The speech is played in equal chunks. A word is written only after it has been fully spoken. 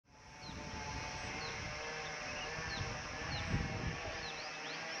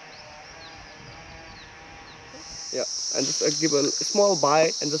Yeah, and just give a small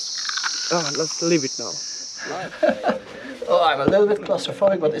bite and just let's leave it now. Oh, I'm a little bit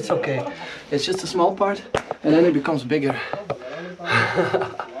claustrophobic, but it's okay. It's just a small part, and then it becomes bigger.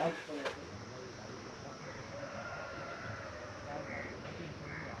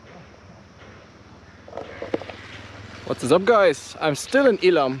 What is up, guys? I'm still in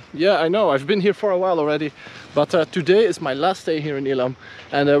Ilam. Yeah, I know, I've been here for a while already, but today is my last day here in Ilam,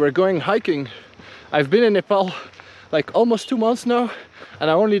 and we're going hiking. I've been in Nepal like almost 2 months now, and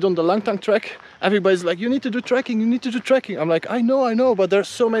I've only done the Langtang trek. Everybody's like, you need to do trekking, you need to do trekking. I'm like, I know, but there's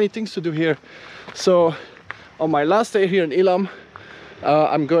so many things to do here. So on my last day here in Ilam,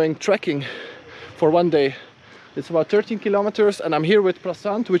 I'm going trekking for 1 day. It's about 13 kilometers, and I'm here with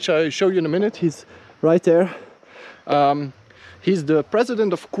Prashant, which I'll show you in a minute. He's right there. He's the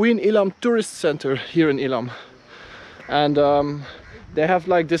president of Queen Ilam Tourist Center here in Ilam, and they have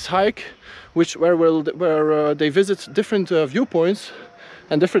like this hike where they visit different viewpoints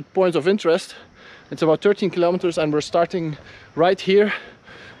and different points of interest. It's about 13 kilometers, and we're starting right here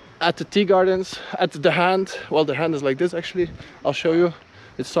at the tea gardens at the hand. Well, the hand is like this actually. I'll show you.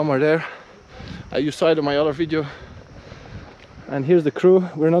 It's somewhere there. You saw it in my other video. And here's the crew.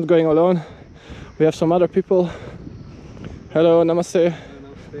 We're not going alone. We have some other people. Hello, namaste.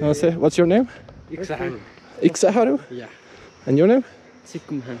 Namaste. What's your name? Iksaharu. Iksaharu? Yeah. And your name?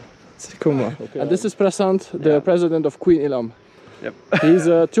 Sikumhan. Sikuma. Okay. And this is Prashant, the president of Queen Ilam. Yep. He's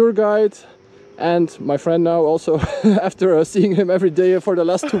a tour guide and my friend now also, after seeing him every day for the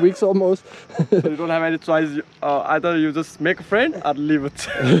last 2 weeks almost. So you don't have any choice. Either you just make a friend or leave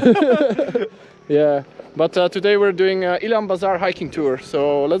it. Yeah. But today we're doing Ilam Bazar hiking tour,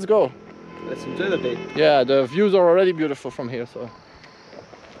 so let's go. Let's enjoy the day. Yeah, the views are already beautiful from here, so.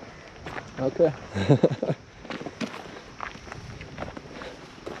 Okay.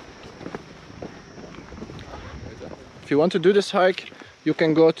 If you want to do this hike, you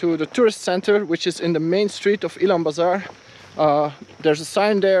can go to the tourist center, which is in the main street of Ilam Bazar. There's a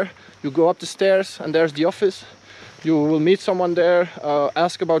sign there. You go up the stairs and there's the office. You will meet someone there,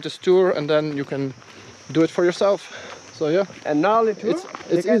 ask about this tour, and then you can do it for yourself. So yeah. And now it's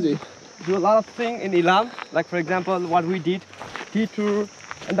easy. Do a lot of things in Ilam, like for example what we did, tea tour,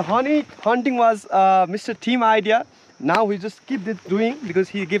 and the honey hunting was Mr. Team idea. Now we just keep this doing because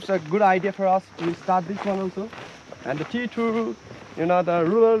he gives a good idea for us to start this one also. And the tea tour, you know, the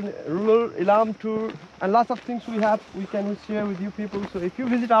rural Ilam tour, and lots of things we can share with you people. So if you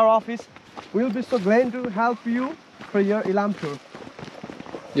visit our office, we'll be so glad to help you for your Ilam tour.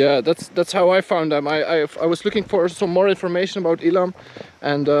 Yeah, that's how I found them. I was looking for some more information about Ilam,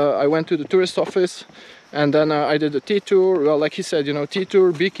 and I went to the tourist office, and then I did a tea tour. Well, like he said, you know, tea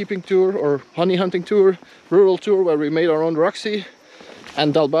tour, beekeeping tour, or honey hunting tour, rural tour where we made our own Roxy,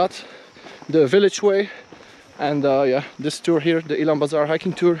 and Dalbat, the village way, and yeah, this tour here, the Ilam Bazar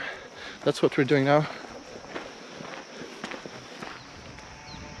hiking tour. That's what we're doing now.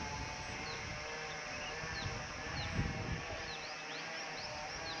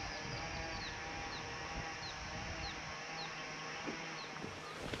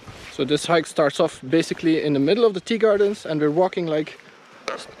 So this hike starts off basically in the middle of the tea gardens, and we're walking like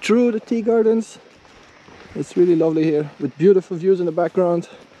through the tea gardens. It's really lovely here with beautiful views in the background.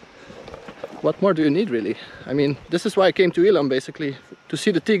 What more do you need really? I mean, this is why I came to Ilam basically, to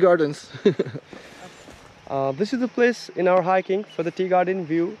see the tea gardens. This is the place in our hiking for the tea garden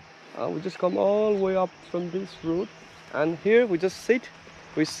view. We just come all the way up from this road, and here we just sit.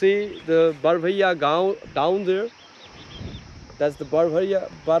 We see the Barbhaiya Gaon down there. That's the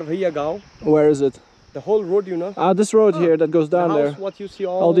Barbhaiya Gaon. Where is it? The whole road, you know. Ah, this road here that goes down the house, there. What you see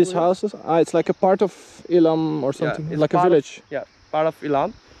all these houses. Ah, it's like a part of Ilam or something, yeah, like a village. Yeah, part of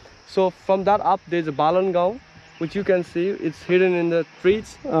Ilam. So from that up, there's a Balengau, which you can see. It's hidden in the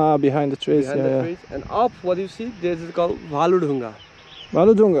trees. Ah, behind the trees. Behind the trees. And up, what you see, there's called Bhalu Dhunga.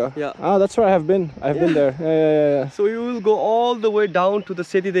 Bhalu Dhunga. Yeah. Ah, that's where I have been. I've been there. Yeah. So you will go all the way down to the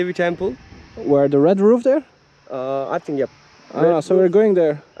Seti Devi temple. Where the red roof there? I think, yep. Ah, so we're going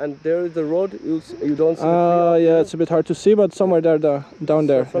there. And there is the road. You don't see. Yeah, it's a bit hard to see, but somewhere there, down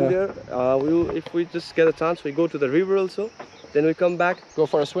there. So from there, if we just get a chance, we go to the river also. Then we come back. Go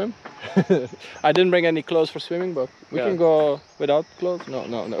for a swim. I didn't bring any clothes for swimming, but we can go without clothes.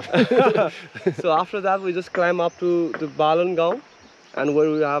 No. So after that, we just climb up to the Balengau, and where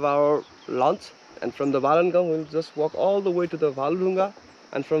we have our lunch. And from the Balengau, we'll just walk all the way to the Bhalu Dhunga.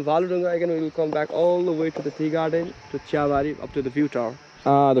 And from Bhalu Dhunga again, we will come back all the way to the tea garden, to Chiabari, up to the view tower.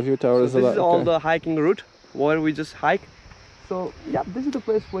 Ah, the view tower so is this is all the hiking route where we just hike. So yeah, this is the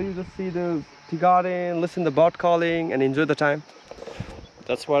place where you just see the tea garden, listen to bird calling, and enjoy the time.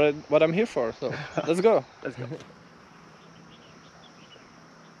 That's what I'm here for. So let's go. Let's go.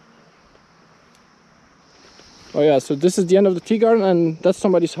 Oh yeah, so this is the end of the tea garden and that's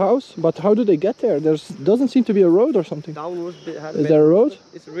somebody's house. But how do they get there? There doesn't seem to be a road or something. Downwards. Is there a road?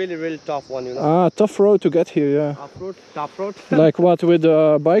 It's a really tough one, you know. Ah, tough road to get here, yeah. Off-road, top road. Like what, with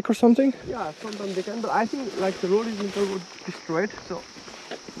a bike or something? Yeah, sometimes they can, but I think like the road is a little bit destroyed, so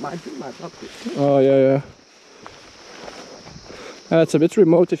might not be. Oh yeah. It's a bit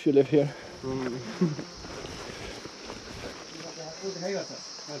remote if you live here.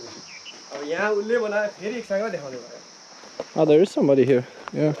 Oh, there is somebody here.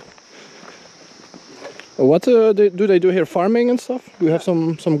 Yeah. What do they do here? Farming and stuff? We have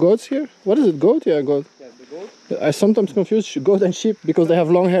some goats here. What is it? Goat? Yeah, goat. Yeah, the goat. I sometimes confuse goat and sheep because they have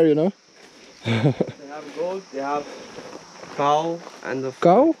long hair, you know. They have goat. They have cow and the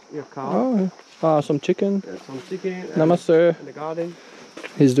cow. Yeah, cow. Oh, yeah. Ah, some chicken. Yeah, some chicken. Namaste. In the garden.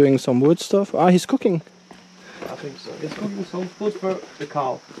 He's doing some wood stuff. Ah, he's cooking. I think so. He's cooking some food for the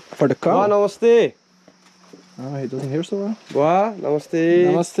cow. For the cow? Namaste. Ah, he doesn't hear so well.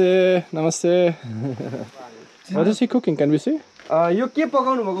 Namaste. Namaste. What is he cooking? Can we see? यो के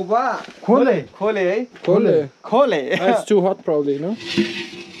पकाउनु भएको बुवा? खोले है? खोले. It's too hot probably, no?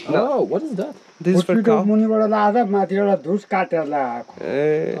 Oh, what is that? This is for cow.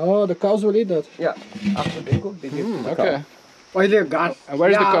 Oh, the cows will eat that. Yeah. After they cook, they give the cow. Okay. Where's the cow?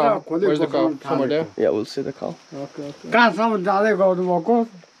 Where's the cow? Somewhere there? Yeah, we'll see the cow. Okay.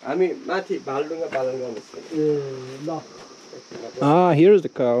 हामी माथि भालुढुङ्गा Balengau Homestay. Ah, here's the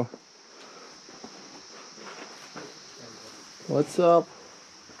cow. What's up?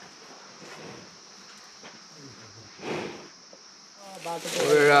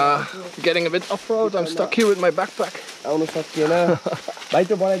 We're getting a bit off-road. I'm stuck here with my backpack. आउनु सकिएन. भाइ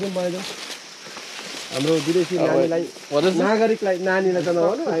त्यो बनाइदिउँ. हाम्रो विदेशी नानीलाई What is it? नागरिकलाई नानीलाई त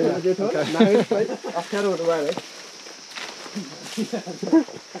नभन्नु हामी जेठो नागरिकलाई अप्ठ्यारो हुनु भयो है.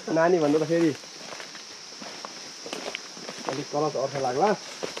 नानी भन्दा त फेरि अलिक गलत अर्थ लाग्ला.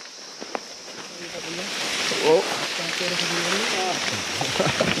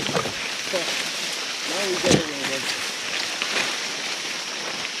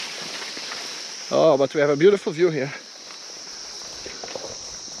 Oh, but we have a beautiful view here.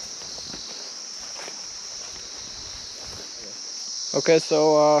 Okay,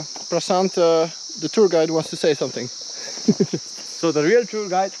 so Prashant, the tour guide, wants to say something. So the real tour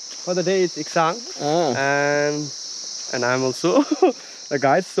guide for the day is Iksang, and I'm also the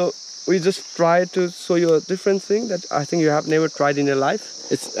guide. So we just try to show you a different thing that I think you have never tried in your life.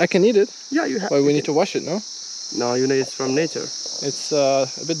 I can eat it. Yeah, you have. But we need to wash it, no? No, you know it's from nature. It's a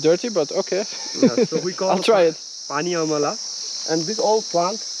bit dirty, but okay. Yeah, so we call I'll try it. Pani amala, and this all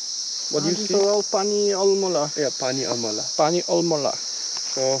plant. What you see? All pani almola. Yeah, pani amala. Pani almola.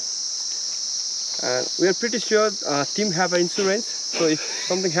 So, and we are pretty sure team have an insurance. So if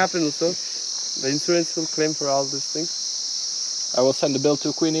something happens, also the insurance will claim for all these things. I will send the bill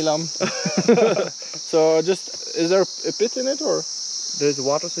to Queen Ilam. So is there a pit in it or? There is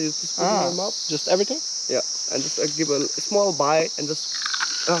water, so you just put it in your mouth. Just everything? Yeah, and just give a small bite and just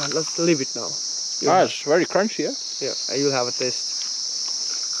let's leave it now. It's very crunchy, yeah? Yeah, and you'll have a taste.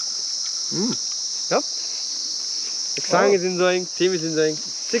 Yep. Iksang is enjoying, team is enjoying.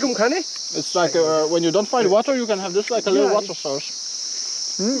 Sikum khane? It's like when you don't find water, you can have this like a little water source.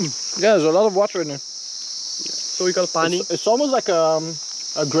 Yeah, there's a lot of water in it. So we call pani. It's almost like a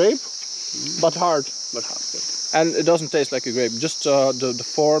grape, but hard. But hard. Yeah. And it doesn't taste like a grape, just the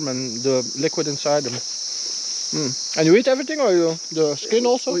form and the liquid inside them. And you eat everything, or the skin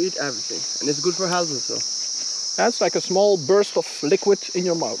also? We eat everything, and it's good for health also. That's like a small burst of liquid in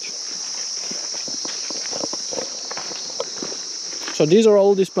your mouth. So these are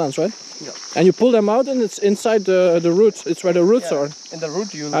all these plants, right? Yeah. And you pull them out, and it's inside the roots. It's where the roots are. In the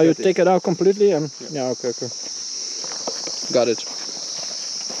root, you take it out completely, and okay. Got it.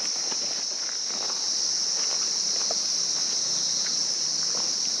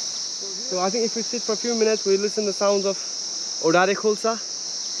 So I think if we sit for a few minutes, we listen to the sounds of Odare Khulsa.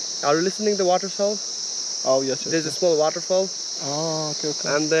 Are you listening to the water sound? Oh yes. There's a small waterfall. Oh, okay.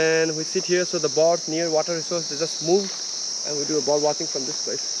 And then we sit here, so the birds near water resource, they just move, and we do a bird watching from this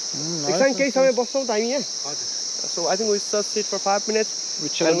place. So I think we just sit for 5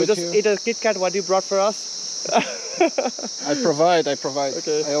 minutes, and we just eat a Kit Kat what you brought for us. I provide.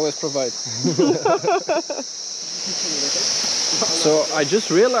 Okay. I always provide. So I just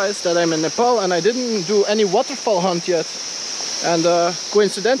realized that I'm in Nepal and I didn't do any waterfall hunt yet. And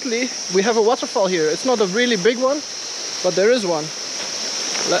coincidentally, we have a waterfall here. It's not a really big one, but there is one.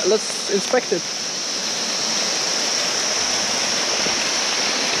 Let's inspect it.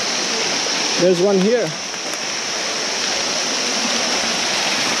 There's one here.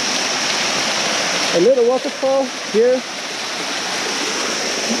 a little waterfall here.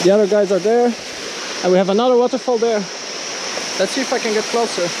 The other guys are there. And we have another waterfall there. Let's see if I can get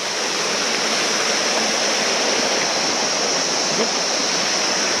closer.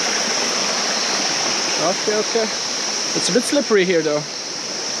 Okay, okay. It's a bit slippery here though.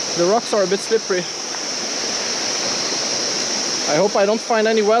 The rocks are a bit slippery. I hope I don't find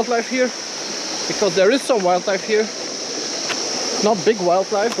any wildlife here, because there is some wildlife here. Not big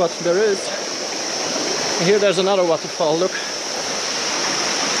wildlife, but there is. And here there's another waterfall, look.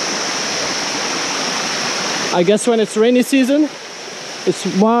 I guess when it's rainy season, it's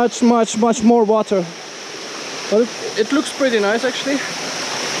much more water. But it looks pretty nice actually.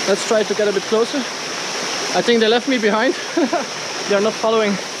 Let's try to get a bit closer. I think they left me behind. They are not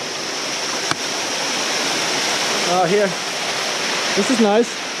following. Here. This is nice.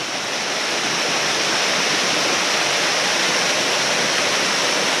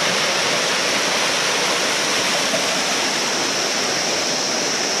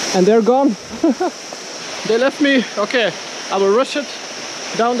 And they're gone. They left me. Okay, I will rush it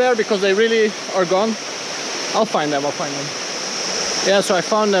down there because they really are gone. I'll find them, I'll find them. Yeah, so I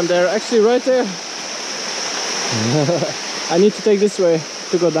found them. They're actually right there. I need to take this way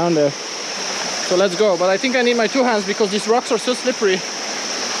to go down there. So let's go. But I think I need my 2 hands because these rocks are so slippery.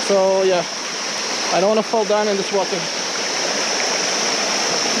 So yeah, I don't want to fall down in this water.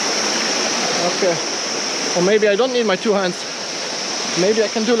 Okay. Or maybe I don't need my 2 hands. Maybe I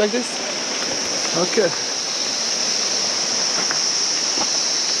can do like this. Okay.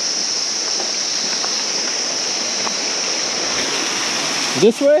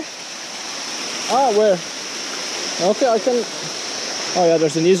 This way? Ah, where? Okay, I can... Oh yeah,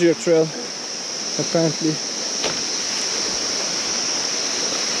 there's an easier trail, apparently.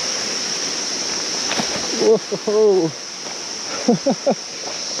 Whoa!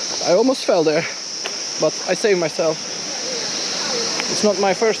 I almost fell there, but I saved myself. It's not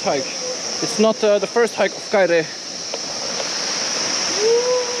my first hike. It's not the first hike of Kaire.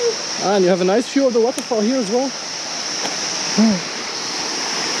 And you have a nice view of the waterfall here as well.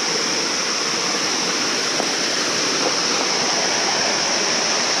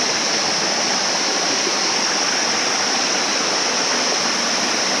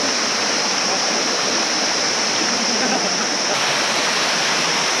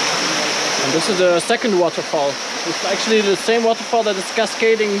 This is the second waterfall. It's actually the same waterfall that is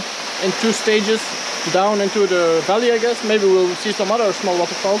cascading in 2 stages down into the valley, I guess. Maybe we'll see some other small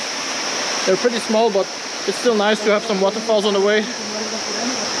waterfalls. They're pretty small, but it's still nice to have some waterfalls on the way.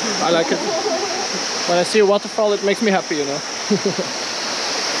 I like it. When I see a waterfall, it makes me happy, you know.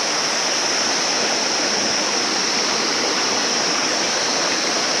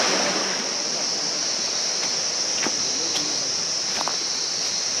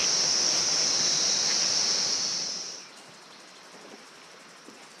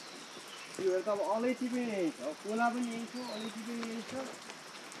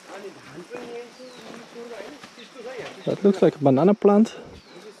 That looks like a banana plant.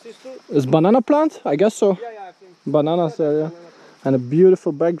 Is banana plant? I guess so. Yeah, I think. Bananas there, yeah. And a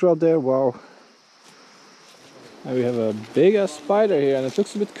beautiful backdrop there, wow. And we have a big ass spider here and it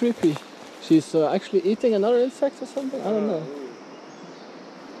looks a bit creepy. She's actually eating another insect or something? I don't know.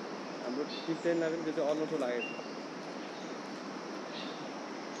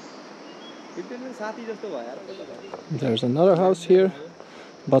 There's another house here,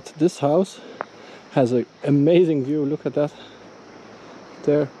 but this house has an amazing view. Look at that.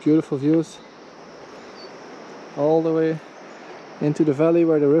 There, beautiful views. All the way into the valley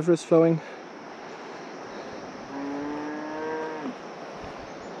where the river is flowing.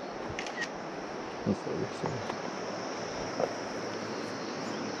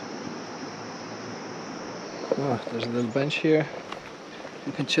 Oh, there's a little bench here.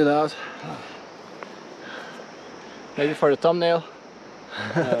 You can chill out. Maybe for the thumbnail.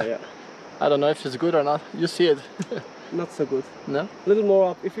 Yeah. I don't know if it's good or not. You see it. Not so good. No? A little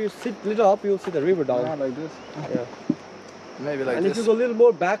more up. If you sit a little up, you'll see the river down. Yeah, like this. Yeah. Maybe like and this. And if you go a little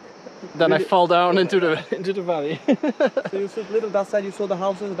more back, then I fall down into the valley. So you sit a little that side, you saw the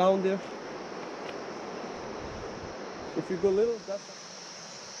houses down there. If you go a little that side.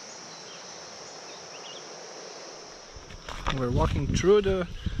 We're walking through the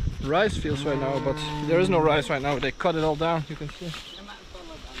rice fields right now, but there is no rice right now. They cut it all down, you can see.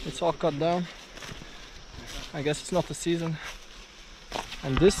 It's all cut down. I guess it's not the season.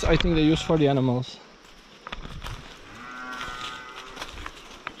 And this I think they use for the animals.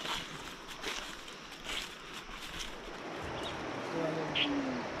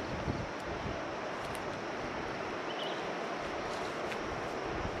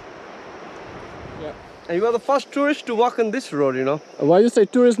 Yeah, and you are the first tourist to walk on this road, you know. Why you say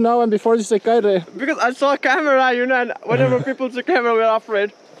tourist now and before you say kaire? Because I saw a camera, you know, and whenever people see camera, we're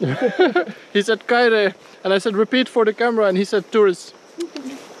afraid. He said kaire, and I said repeat for the camera, and he said tourist.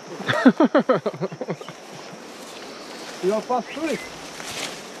 You are first tourist.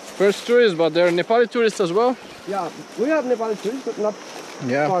 First tourist, but there are Nepali tourists as well. Yeah, we have Nepali tourists, but not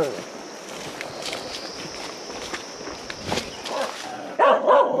foreigners.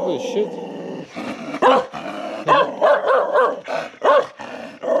 Holy shit.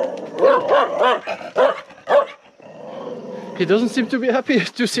 He doesn't seem to be happy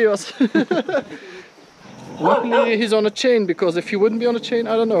to see us. Luckily he's on a chain, because if he wouldn't be on a chain,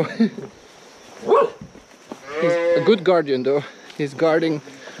 I don't know. He's a good guardian though. He's guarding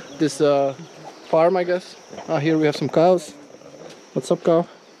this farm, I guess. Ah, here we have some cows. What's up, cow?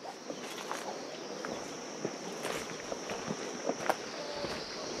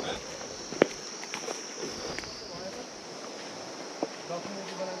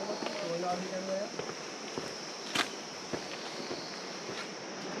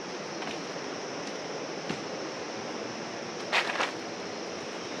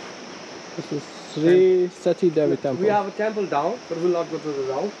 This is Seti Devi temple. We have a temple down, but we'll not go to the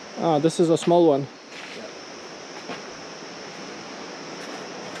down. Ah, this is a small one.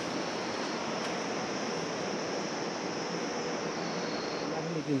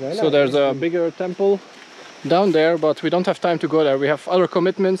 So there's a bigger temple down there, but we don't have time to go there. We have other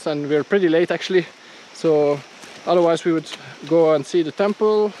commitments and we're pretty late actually. So otherwise we would go and see the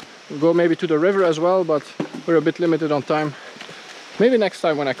temple, go maybe to the river as well, but we're a bit limited on time. Maybe next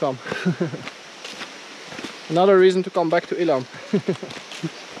time when I come. Another reason to come back to Ilam.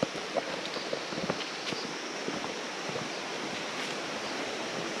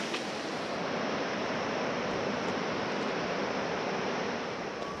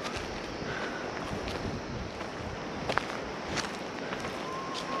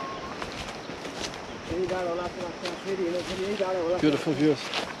 Beautiful views.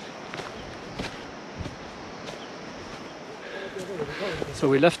 So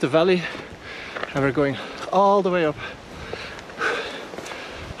we left the valley and we're going all the way up.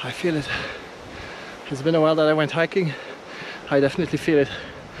 I feel it. It's been a while that I went hiking. I definitely feel it.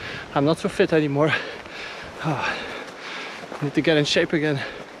 I'm not so fit anymore. I need to get in shape again.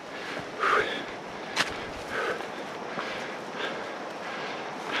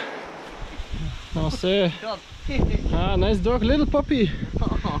 Namaste. Ah, nice dog, little puppy.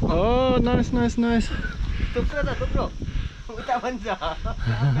 Oh, nice, nice, nice.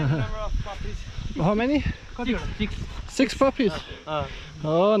 How many? Six puppies.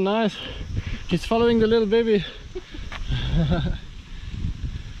 Oh, nice. He's following the little baby.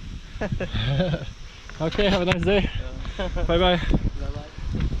 Okay, have a nice day. Bye bye.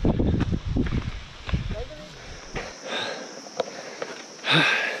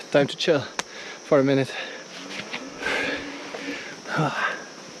 Time to chill for a minute.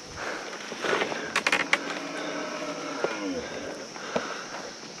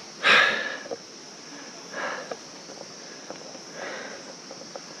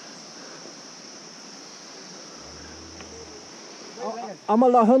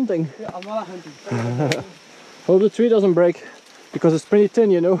 Amala hunting. Yeah, Amala hunting. Hope the tree doesn't break because it's pretty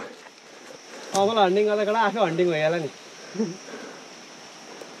thin, you know. Amala hunting wala kada afe hunting bhayala ni.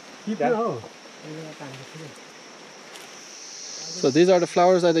 So these are the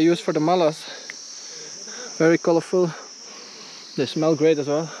flowers that they use for the malas. Very colorful. They smell great as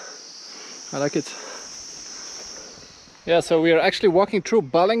well. I like it. Yeah, so we are actually walking through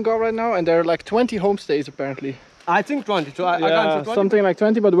Balengau right now, and there are like 20 homestays apparently. I think 20. So I can't say 20. Something like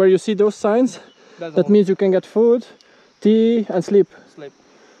 20, but where you see those signs, that means you can get food, tea and sleep.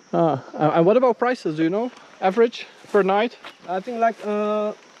 And what about prices, do you know? Average per night? I think like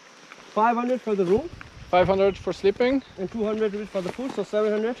 500 for the room. 500 for sleeping. And 200 for the food, so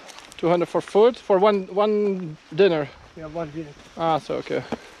 700. 200 for food, for one dinner. Yeah, one dinner. Ah, so okay.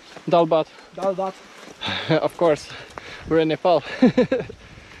 Dal bhat. Dal bhat. Of course, we're in Nepal.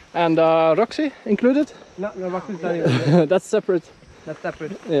 And Roxy included? No, Roxy is not included. That's separate. That's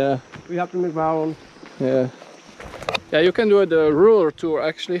separate. Yeah. We have to make our own. Yeah. Yeah, you can do the rural tour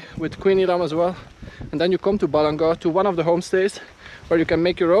actually with Queen Ilam as well. And then you come to Balengau, to one of the homestays, where you can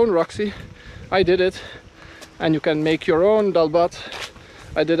make your own Roxy. I did it. And you can make your own dal bhat.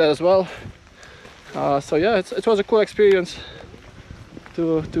 I did that as well. So yeah, it was a cool experience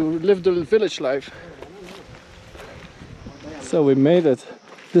to live the village life. So we made it.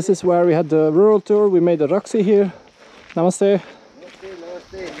 This is where we had the rural tour. We made a Roxy here. Namaste.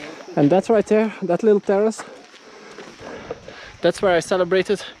 And that's right there, that little terrace. That's where I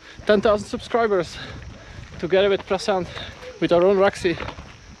celebrated 10,000 subscribers. together with Prashant with our own Roxy,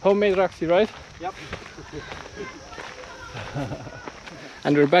 homemade Roxy, right? Yep.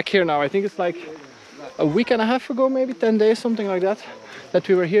 And we're back here now. I think it's like a week and a half ago, maybe 10 days, something like that, that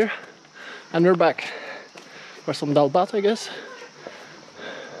we were here. And we're back for some dal bhat, I guess.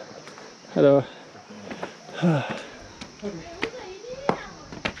 Hello.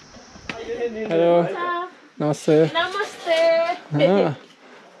 Hello. Namaste. Namaste. Ah,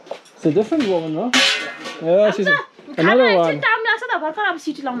 it's a different woman, no? Yeah, she's another one.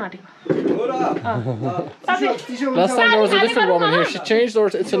 Last time there was a different woman here. She changed, or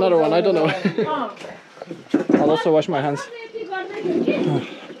it's another one. I don't know. I'll also wash my hands.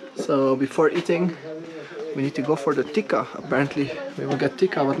 So before eating, we need to go for the tikka. Apparently, we will get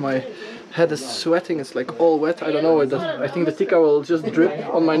tikka, but my head is sweating. It's like all wet. I don't know. I think the tikka will just drip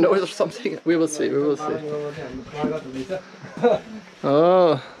on my nose or something. We will see. We will see.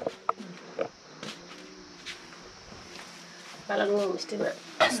 Oh. Balengau Homestay मा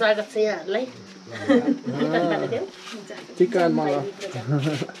स्वागत छ यहाँहरुलाई Tikka and mala.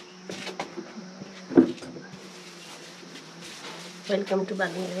 Welcome to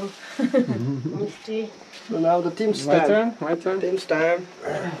Balengau Homestay. So now the team stand. My turn. Team stand.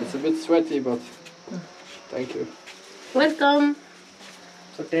 It's a bit sweaty, but thank you. Welcome.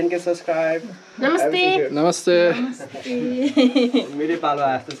 So 10K subscribe. Namaste. Namaste. Mere palo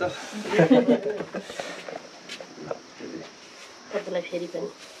आस्तो छ. तपाईलाई फेरि पनि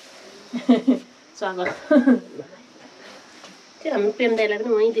स्वागत. त्यो हामी प्रेम दाइलाई पनि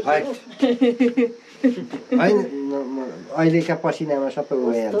वही देख्नु. हैन अहिलेका पसिनामा सबै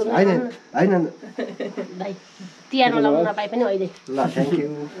भइहाल्छ हैन हैन दाइ तिहारमा लाउन नपाए पनि अहिले. ल थ्यांक यू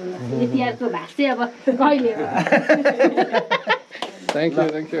यो तिहारको भाग चाहिँ अब कहिले हो. Thank you,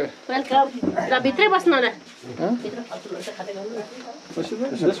 thank you. Welcome. ल भित्रै बस्नु होला. Huh? भित्र फलफुलहरु चाहिँ खादै गर्नु.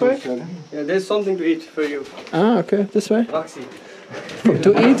 This way? Yeah, there's something to eat for you. Ah, okay. This way. Roxy. To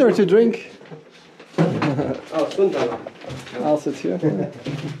eat or to drink? Oh, Suntala. I'll sit here. You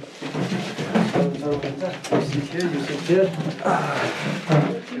sit here, you sit here.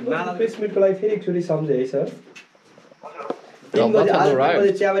 नाला press मिटको लागि फेरि एकचोटि सम्झे है sir. 3 बजे आज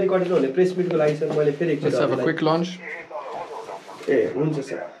बजे चियाबारी कटिनु भने प्रेस मिटको लागि सर मैले फेरि एकचोटि. Let's have a quick lunch. ए हुन्छ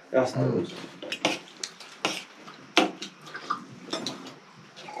सर. हस् त हुन्छ.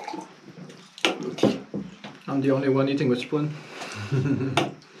 I'm the only one eating with spoon.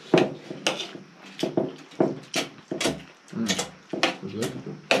 Good.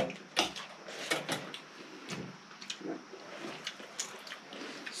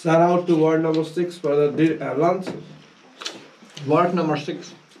 Shout out to ward number 6 for the lunch. Ward number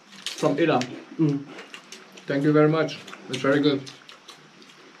 6 from Ilam. Thank you very much. It's very good.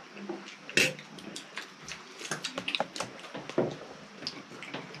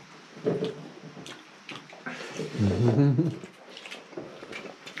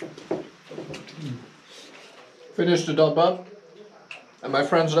 Finished the dal bhat, and my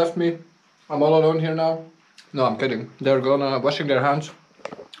friends left me. I'm all alone here now. No, I'm kidding. They're gonna washing their hands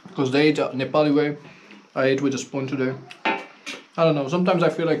because they ate Nepali way. I ate with a spoon today. I don't know. Sometimes I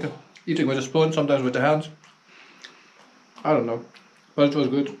feel like eating with a spoon, sometimes with the hands. I don't know, but it was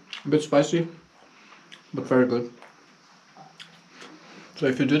good. A bit spicy, but very good. So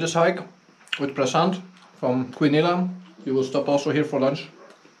if you do this hike with Prashant from Queen Ilam, you will stop also here for lunch.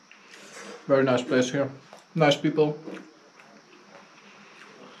 Very nice place here. Nice people.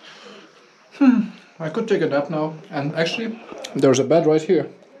 I could take a nap now, and actually there's a bed right here.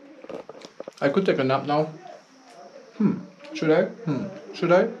 I could take a nap now. Should I?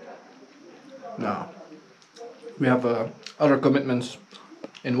 Should I? No. We have other commitments.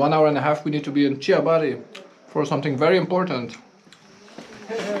 In 1 hour and a half we need to be in Chiabari for something very important.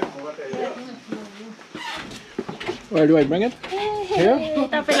 Where do I bring it? Here?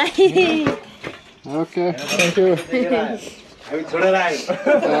 तपाईलाई. Okay, thank you. हामी छोडेर आयो.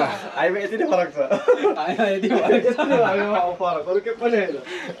 हामी यति नै फरक छ. हामी यति फरक छ. हामी फरक अरु के पनि हैन.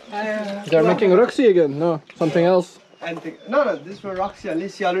 They're making Roxy again. No, something else. No, this for Roxy. At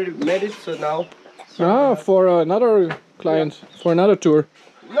least she already made it, so now. Ah, for another client, for another tour.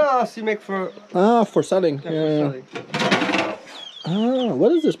 No, she make for. Ah, for selling. For Yeah. selling. Ah,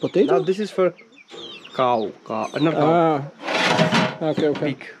 what is this, potato? Now this is for cow. Not cow. Ah, okay, okay.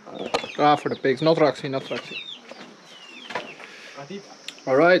 Pig. Ah, for the pigs, not Roxy, not Roxy.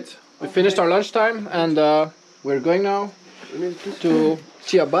 Alright, we finished our lunchtime and we're going now to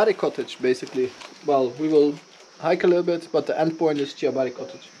Chiabari Cottage, basically. Well, we will hike a little bit, but the end point is Chiabari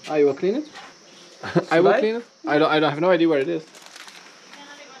Cottage. Ah, you will clean it? I will clean it? I don't have no idea where it is.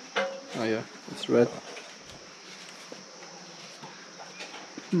 Oh yeah, it's red.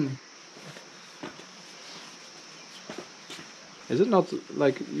 Is it not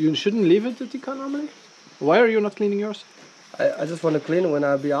like you shouldn't leave it at the car normally? Why are you not cleaning yours? I just want to clean when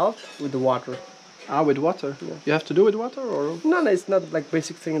I'll be out with the water. Ah, with water. Yeah. You have to do with water, or? No, it's not like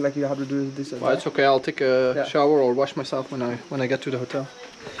basic thing like you have to do this. Well, it's okay. I'll take a shower or wash myself when I get to the hotel.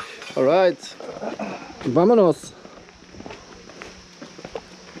 All right. Vámonos.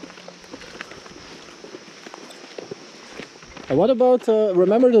 And what about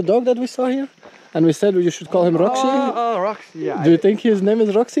remember the dog that we saw here? And we said you should call him Roxy. Oh, Roxy. Yeah. Do you think his name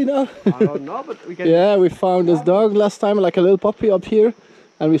is Roxy now? I don't know, but we can. Yeah, we found this dog last time, like a little puppy up here,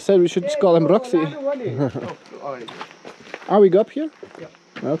 and we said we should call him Roxy. Are we up here? Yeah.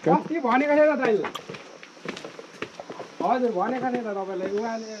 Okay.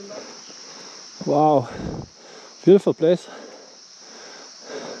 Wow, beautiful place.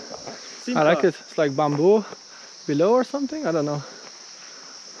 I like it. It's like bamboo below or something. I don't know.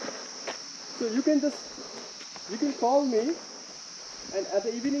 So you can call me, and at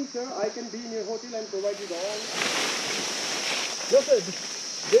the evening, sir, I can be in your hotel and provide you the all. No, sir,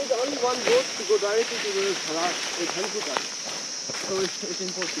 there is only one road to go directly to the Bhanupath, so it's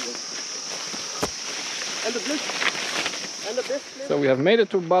impossible. And the best place. So we have made it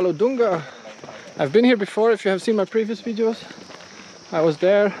to Bhalu Dhunga. I've been here before. If you have seen my previous videos, I was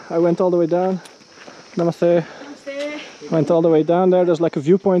there. I went all the way down. Namaste. Namaste. Went all the way down there. There's like a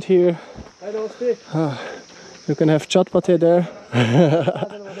viewpoint here. You can have chat pate there.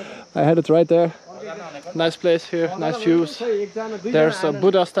 I had it right there. Nice place here, nice views. There's a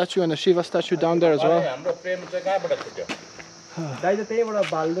Buddha statue and a Shiva statue down there as well.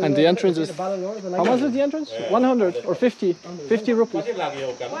 And the entrance is... How much is the entrance? 100 or 50? 50 rupees.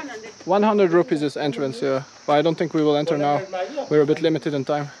 100 rupees is entrance, yeah. But I don't think we will enter now. We're a bit limited in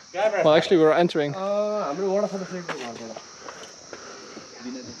time. Well, actually we're entering.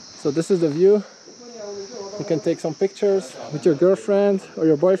 So this is the view. You can take some pictures with your girlfriend or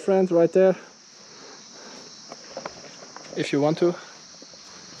your boyfriend right there. If you want to.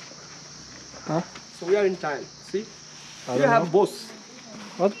 Huh? So we are in time. See? You have boss.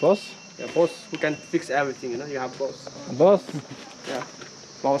 What boss? Yeah, boss who can fix everything, you know, you have boss. Boss? Yeah,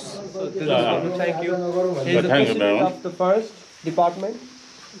 boss. So this is to thank you. He is the president of the forest department,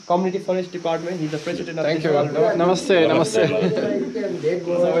 community forest department. He's the president of Thank this you. one. Namaste, namaste. It's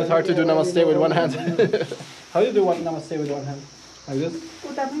always hard to do namaste with one hand. How do you do namaste with one hand? Like this?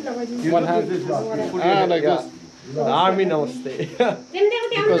 One hand. Like this. The army namaste.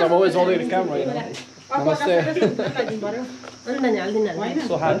 Because I'm always holding the camera, you know. Namaste.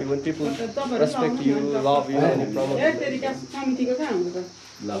 So happy when people respect you, love you, and you promote you.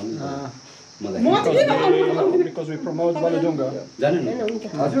 Because we promote Bhalu Dhunga.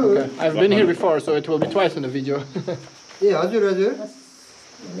 Okay. I've been here before, so it will be twice in the video.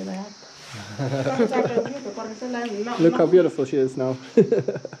 Look how beautiful she is now.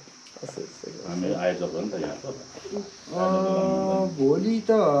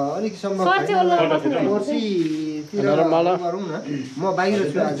 Another mala.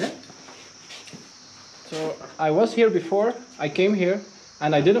 So I was here before. I came here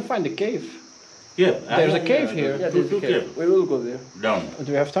and I didn't find the cave. Yeah, there's a cave here. Yeah, there's a cave. We will go there. Down.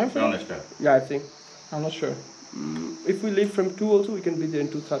 Do we have time for Down it? Yeah, I think. I'm not sure. If we leave from 2 also, we can be there in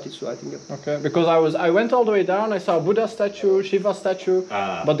 2:30. So I think. Okay, because I went all the way down. I saw a Buddha statue, Shiva statue,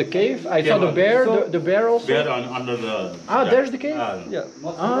 but the cave. I saw the bear, the bear also. Bear under the. Ah, there's the cave. Yeah.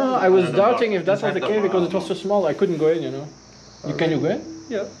 Ah, I was doubting if that was the cave because it was so small. I couldn't go in. You know. Can you go in?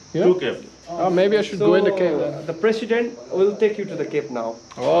 Yeah. Yeah. Two caves. Oh, maybe I should go in the cave then. The president will take you to the cave now.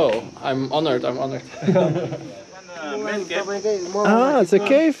 Oh, I'm honored. I'm honored. Main cave. Ah, it's a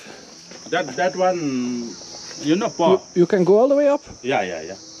cave. That one, you know, You can go all the way up?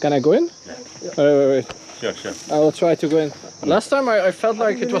 Yeah. Can I go in? Yeah. Wait. Sure. I will try to go in. Last time I felt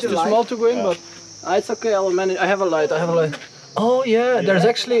like it was too small to go in, but it's okay. I will manage. I have a light. Oh yeah, there's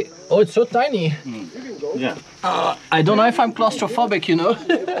actually. Oh, it's so tiny. Yeah. I don't know if I'm claustrophobic, you know.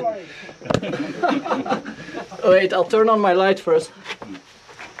 Wait, I'll turn on my light first.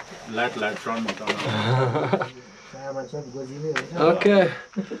 Light front. Okay,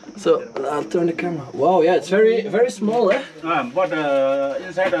 so I'll turn the camera. Wow, yeah, it's very small, eh? But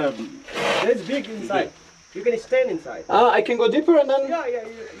inside, It's big inside. You can stand inside. Ah, I can go deeper and then. Yeah, you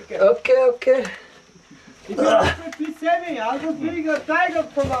can. Okay. Please save me. I'll just bring a tiger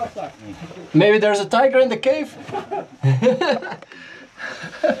from outside. Maybe there's a tiger in the cave.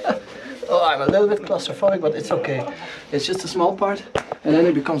 Oh, I'm a little bit claustrophobic, but it's okay. It's just a small part, and then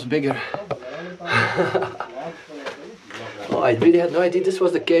it becomes bigger. Oh, I really had no idea this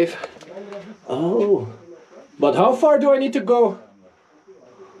was the cave. Oh, but how far do I need to go?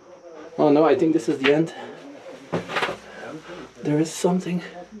 Oh no, I think this is the end. there is something.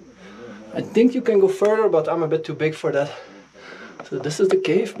 I think you can go further, but I'm a bit too big for that. So this is the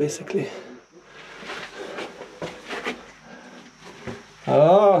cave, basically.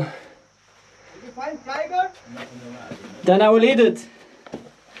 Oh. If you find tiger, Then I will eat it.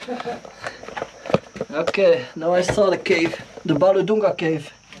 Okay, now I saw the cave, the Bhalu Dhunga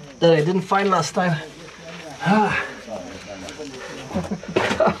cave, that I didn't find last time.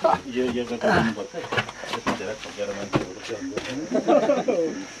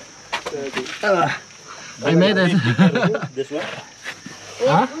 I made it. This one?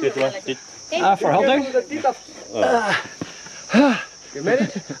 Huh? This one? For hunting? you made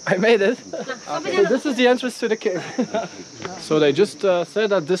it? I made it. So this is the entrance to the cave. So they just said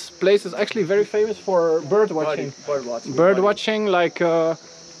that this place is actually very famous for bird watching. Bird watching, like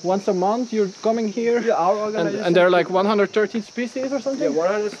once a month you're coming here. Yeah, our organization. And there are like 113 species or Yeah, something?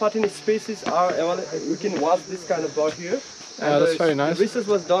 114 species are available. You can watch this kind of bird here. That's very nice. The research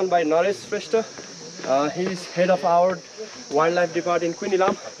was done by Naresh Shrestha. He's head of our wildlife department in Queen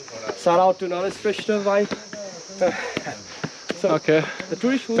Ilam. Shout out to Naresh Shrestha, bhai. Okay, The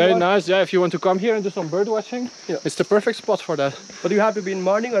tourist will very watch, nice. Yeah, if you want to come here and do some bird watching, it's the perfect spot for that. but you have to be in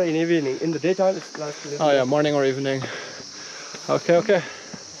morning or in evening. In the daytime, it's like. Oh yeah, morning or evening. Okay, okay.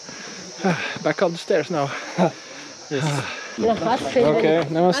 Back up the stairs now. Okay,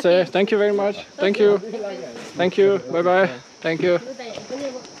 namaste. Thank you very much. Thank you. Thank you. Bye bye. Thank you.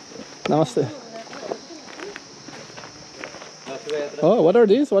 Namaste. Oh, what are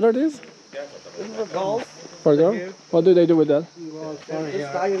these? What are these? This is for dolls. For girl? What do they do with that? This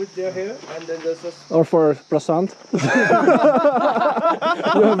tiger with their hair, and then there's this. Or for Prashant?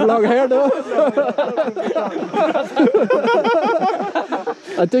 You have long hair though?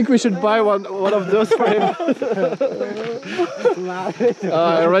 I think we should buy one of those for him.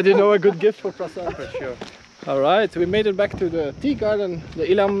 I already know a good gift for Prashant. For sure. Alright, we made it back to the tea garden, the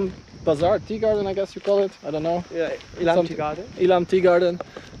Ilam Bazar tea garden, I guess you call it. I don't know. Yeah, Ilam Tea Garden. Ilam tea garden.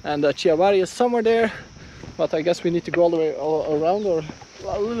 And Chiavari is somewhere there. But I guess we need to go all the way all around, or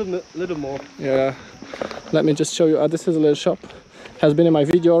A little more. yeah. Let me just show you. This is a little shop. Has been in my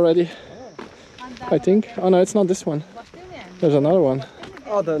video already, I think. Oh no, it's not this one. There's another one.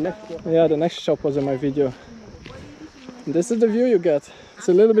 Oh, the next one. Yeah, the next shop was in my video. And this is the view you get. It's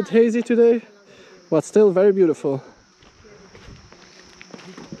a little bit hazy today, but still very beautiful.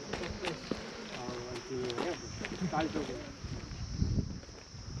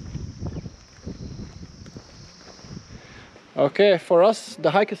 Okay, for us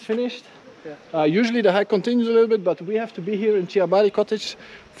the hike is finished. Usually the hike continues a little bit, but we have to be here in Chiabari cottage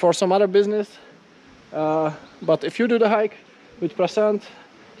for some other business. But if you do the hike with Prashant,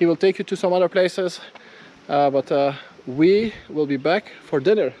 he will take you to some other places. But we will be back for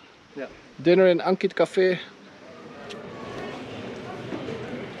dinner. Yeah. Dinner in Ankit cafe.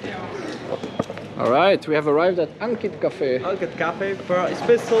 Alright, we have arrived at Ankit cafe. Ankit Cafe for a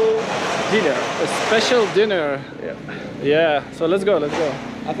special dinner. A special dinner. Yeah. Yeah, so let's go, let's go.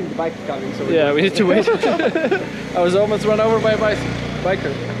 I think the bike is coming, so Yeah, we need to wait. I was almost run over by a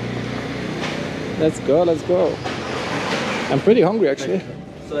biker. Let's go, let's go. I'm pretty hungry actually.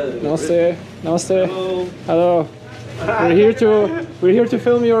 Namaste. Namaste. Hello. Hello. We're here to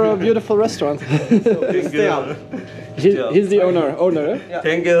film your beautiful restaurant. Stay out. He's the owner, eh? Yeah.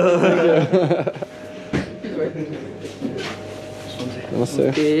 Thank you.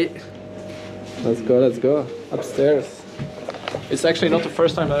 Namaste. Let's go. Upstairs. It's actually not the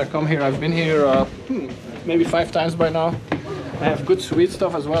first time that I come here. I've been here maybe 5 times by now. I have good sweet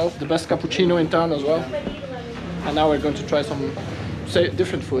stuff as well. The best cappuccino in town as well. And now we're going to try some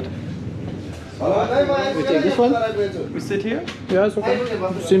different food. We take this one? We sit here. Yeah, it's okay.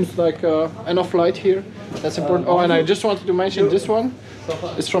 Seems like enough light here. That's important. Oh, and I just wanted to mention this one.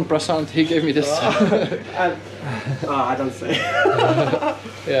 It's from Prashant. He gave me this. I don't say.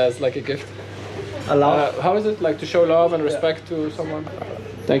 Yeah, it's like a gift. How is it like to show love and respect to someone?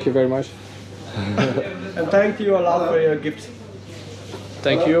 Thank you very much. And thank you a lot for your gift.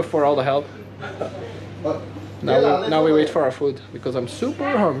 Thank you for all the help. Now we wait for our food because I'm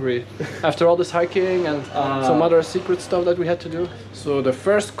super hungry after all this hiking and some other secret stuff that we had to do. So the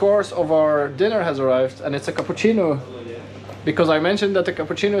first course of our dinner has arrived and it's a cappuccino. Because I mentioned that the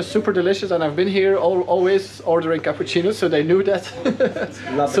cappuccino is super delicious and I've been here always ordering cappuccinos, so they knew that.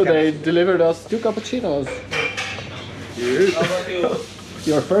 So they delivered us 2 cappuccinos.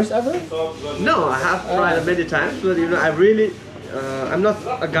 Your first ever? No, I have tried many times, but you know, I'm not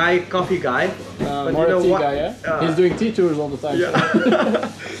a coffee guy. But More you know a tea what? guy, yeah? He's doing tea tours all the time.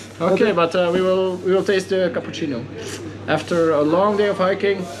 Yeah. Okay, but we will taste the cappuccino. After a long day of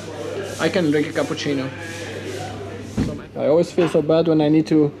hiking, I can drink a cappuccino. I always feel so bad when I need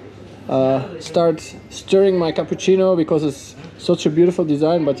to start stirring my cappuccino because it's such a beautiful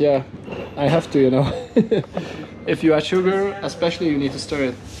design, but yeah, I have to, you know. If you add sugar, especially, you need to stir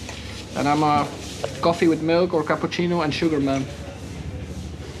it. And I'm a coffee with milk or cappuccino and sugar man.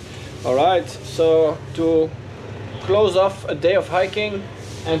 All right, so to close off a day of hiking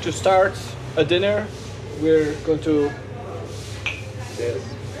and to start a dinner, we're going to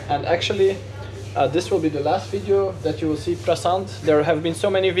and actually this will be the last video that you will see Prashant. There have been so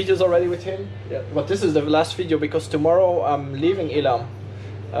many videos already with him, but this is the last video because tomorrow I'm leaving Ilam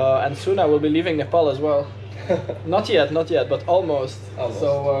and soon I will be leaving Nepal as well. Not yet, but almost.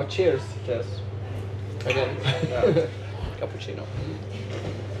 So cheers. Cheers. Again. Cappuccino.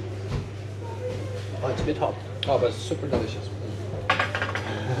 Oh, it's a bit hot. Oh, but it's super delicious.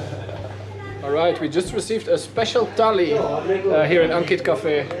 Alright, we just received a special thali here in Ankit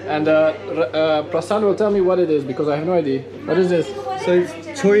Cafe, and Prashant will tell me what it is because I have no idea. What is this? So it's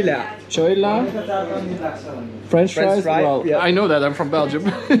choila. Choila? French fries? Well, yeah. I know that, I'm from Belgium.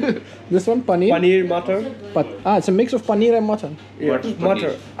 This one, paneer? Paneer mutton. It's a mix of paneer and mutton. Yeah,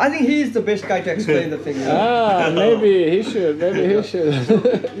 mutton. I think he is the best guy to explain the thing. Maybe he should,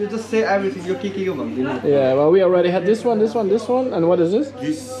 You just say everything, you're kicking him. Yeah, well, we already had this one, and what is this?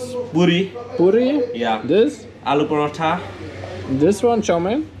 This puri. Puri? Yeah. This? Aloo paratha. This one, chow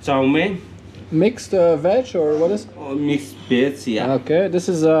mein? Chow mein. Mixed veg or what is? Mixed veg, yeah. Okay, this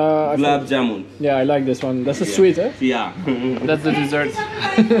is Gulab jamun. Yeah, I like this one. That's a sweet, eh? Yeah. That's the dessert.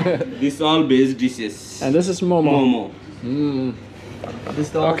 This all veg dishes. And this is momo. Momo. Mm.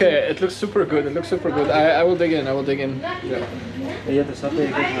 Okay, it looks super good. I will dig in. Yeah.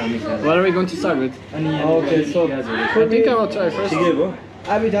 What are we going to start with? Okay, so I think I will try first.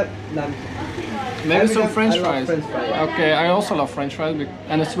 Maybe some French fries. Okay, I also love French fries,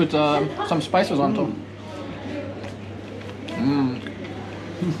 and it's with some spices on top.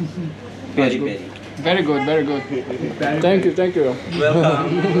 Very good. Thank you.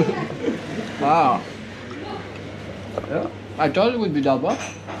 Welcome. Wow. Yeah. I thought it would be dalba.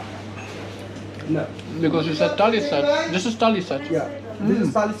 No. Because you said thali set. This is thali set. Yeah. This is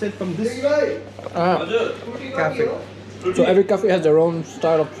thali set from this cafe. So every cafe has their own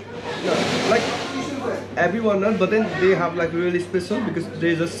style of. No, like everyone, but then they have like really special because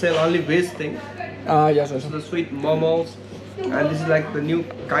they just sell only veg thing. Yes. So the sweet momos, and this is like the new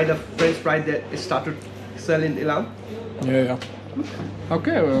kind of French fry that is started selling in Ilam. Yeah.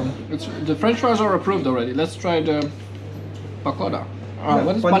 Okay, well, the French fries are approved already. Let's try the pakoda.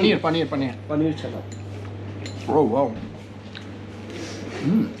 What is paneer? Paneer chana. Oh wow.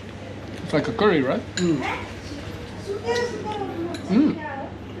 It's like a curry, right?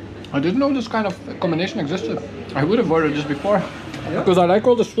 I didn't know this kind of combination existed. I would have ordered this before. Because I like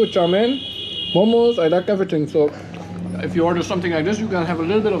all the food, chow mein, momos, I like everything. So if you order something like this, you can have a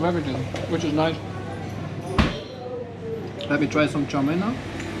little bit of everything, which is nice. Let me try some chow mein now.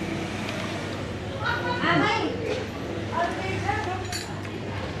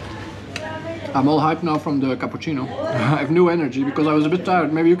 I'm all hyped now from the cappuccino. I have new energy because I was a bit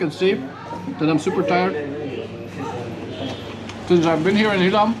tired. Maybe you can see that I'm super tired. Since I've been here in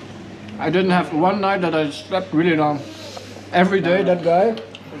Ilam, I didn't have one night that I slept really long. Every day, that guy.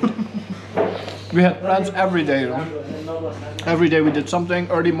 We had plans every day, you know. Every day we did something,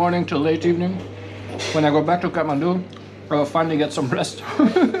 early morning till late evening. When I go back to Kathmandu, I will finally get some rest.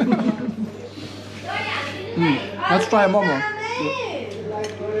 Let's try a momo.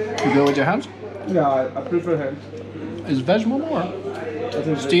 You go with your hands? Yeah, I prefer hand. Is veg momo or? I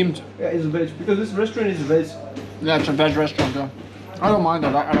think Steamed? Yeah, it's veg because this restaurant is veg. Yeah, it's a veg restaurant, yeah. I don't mind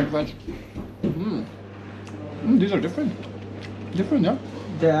that, I like veg. These are different. Different, yeah?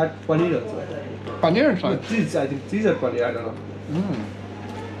 They add paneer also. Paneer inside. Cheese, I think cheese or paneer, I don't know.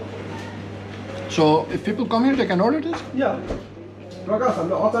 So, if people come here, they can order this? Yeah. Prakash, I'm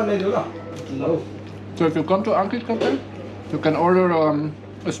not No. So if you come to Ankit Cafe, you can order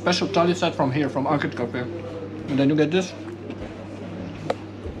a special thali set from here, from Ankit Cafe. And then you get this.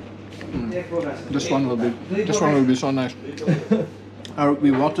 This one will be so nice.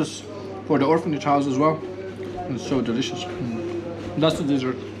 We bought this for the orphanage house as well. It's so delicious. That's the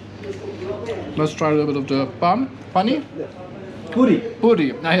dessert. Let's try a little bit of the pani? Puri.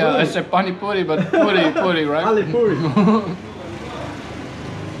 Puri. I said pani puri, but puri, right? Ali puri.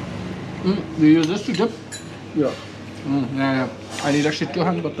 Do you use this to dip? Yeah. Yeah. I need actually 2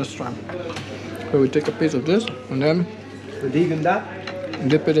 hands, but let's try. So we take a piece of this and then So dig in that.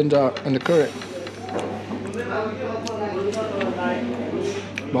 dip it in the curry.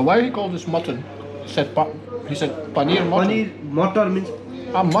 But why he called this mutton? He said paneer mutton. Paneer, mutter means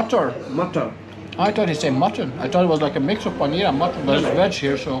Mutter. mutter. I thought he said mutton. I thought it was like a mix of paneer and mutton, but it's veg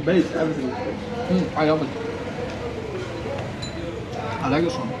here, so Base, everything. I love it. I like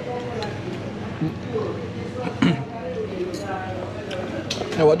this one.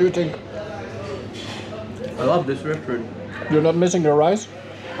 Now, what do you think? I love this restaurant. You're not missing the rice?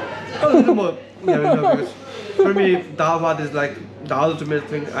 A little more. Yeah, no, because for me, dal bhat is like the ultimate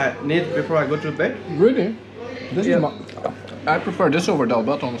thing I need before I go to bed. Really? This Yeah. is I prefer this over dal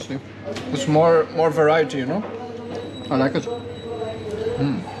bhat, honestly. It's more variety, you know. I like it.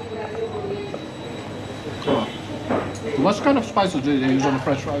 What kind of spices do they use on the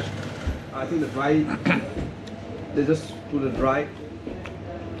French fries? I think the dry, they just put a dry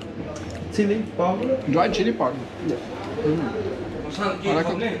chili powder. Dried chili powder. I like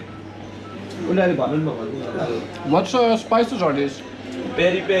it. What spices are these?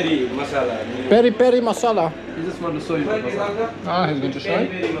 Peri peri masala. Peri peri masala. You just want to show you the masala. Ah, he's going to show Peri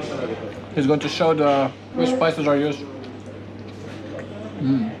it. peri masala. He's going to show the which spices are used.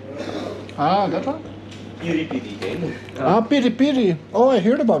 Ah, that one? Piri piri. Ah, piri piri. Oh, I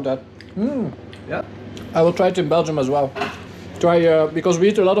heard about that. Yeah. I will try it in Belgium as well. Try because we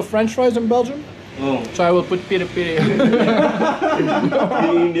eat a lot of French fries in Belgium. Oh. So I will put piri piri.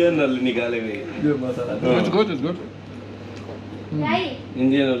 Indian hरुले निकालेको. Your masala. It's good, it's good.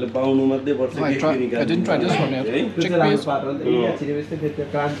 Indian हरुले पाउनु मात्रै पर्छ I didn't try this one yet. Chickpeas,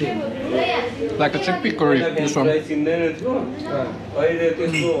 like a chickpea curry. This one. चिन्दैन थियो. अहिले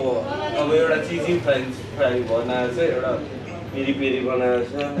त्यसको अब एउटा चिजी fry बनाएको छ, एउटा पेरी पेरी बनाएको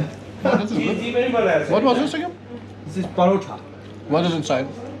छ. Oh, this is good. चिजी पनि बनाएको छ. What was this again? This is parotha, What is inside?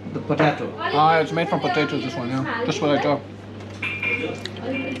 the potato. Ah, it's made from potatoes. This one, yeah. Just what I thought.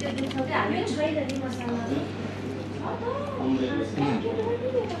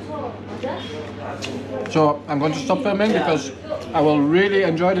 So I'm going to stop filming because I will really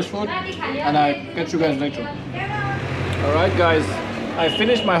enjoy this food, and I catch you guys later. All right, guys, I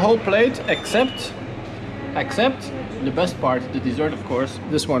finished my whole plate except the best part, the dessert, of course.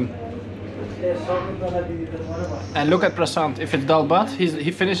 This one. And look at Prashant. If it's dal bhat,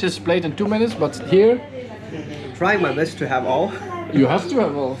 he finished his plate in 2 minutes, but here Trying my best to have all. you have to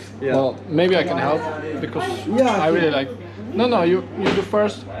have all. Yeah. Well, maybe I can help because Yeah, I really like. No, you do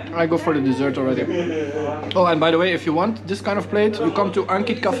first. I go for the dessert already. Oh, and by the way, if you want this kind of plate, you come to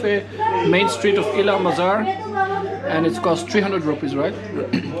Ankit Cafe, main street of Ilam Bazar, and it costs 300 rupees, right?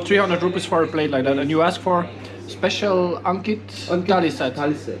 300 rupees for a plate like that, and you ask for special Ankit Thali set.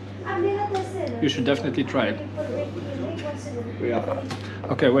 Thali set. You should definitely try it. Yeah.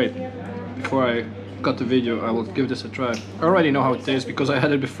 Okay, wait. Before I cut the video, I will give this a try. I already know how it tastes because I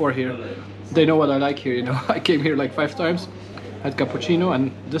had it before here. They know what I like here, you know. I came here like 5 times. Had cappuccino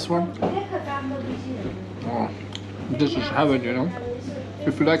and this one. Oh, this is heaven, you know.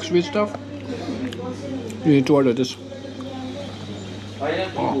 If you like sweet stuff, you need to order this. Oh,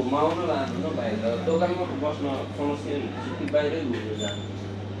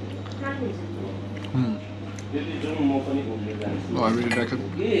 I really like it.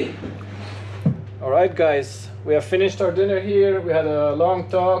 Alright guys, we have finished our dinner here. We had a long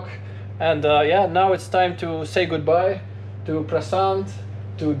talk, and yeah, now it's time to say goodbye to Prashant,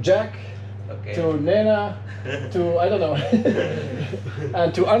 to Jack, to Nena, to I don't know,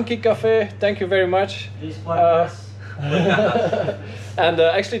 and to Ankit Cafe. Thank you very much. And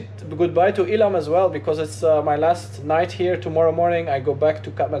actually goodbye to Ilam as well, because it's my last night here. Tomorrow morning I go back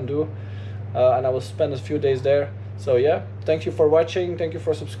to Kathmandu, and I will spend a few days there. So yeah, thank you for watching, thank you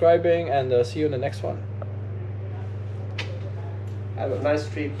for subscribing, and see you in the next one. Have a nice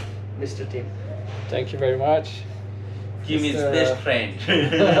trip, Mr. Team. Thank you very much. Kim is best friend.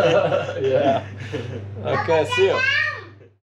 Yeah. Okay, see you.